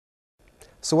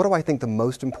So what do I think the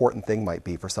most important thing might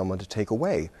be for someone to take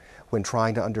away when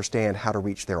trying to understand how to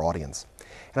reach their audience?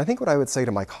 And I think what I would say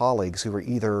to my colleagues who are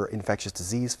either infectious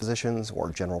disease physicians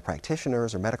or general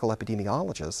practitioners or medical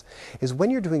epidemiologists is when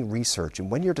you're doing research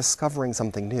and when you're discovering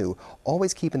something new,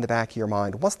 always keep in the back of your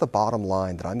mind, what's the bottom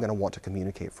line that I'm going to want to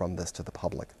communicate from this to the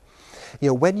public? You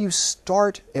know, when you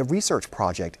start a research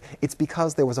project, it's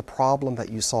because there was a problem that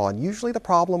you saw, and usually the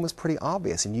problem was pretty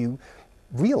obvious, and you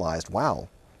realized, wow,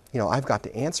 you know, I've got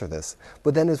to answer this.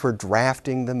 But then as we're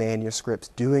drafting the manuscripts,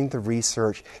 doing the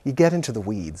research, you get into the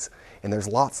weeds, and there's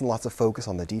lots and lots of focus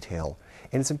on the detail.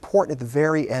 And it's important at the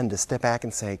very end to step back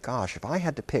and say, gosh, if I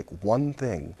had to pick one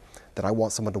thing that I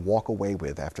want someone to walk away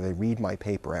with after they read my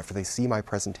paper, after they see my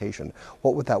presentation,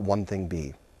 what would that one thing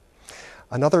be?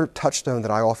 Another touchstone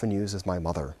that I often use is my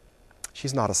mother.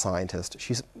 She's not a scientist.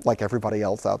 She's like everybody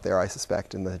else out there, I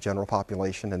suspect, in the general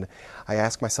population. And I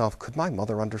ask myself, could my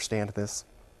mother understand this?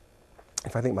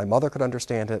 If I think my mother could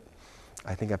understand it,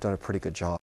 I think I've done a pretty good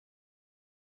job.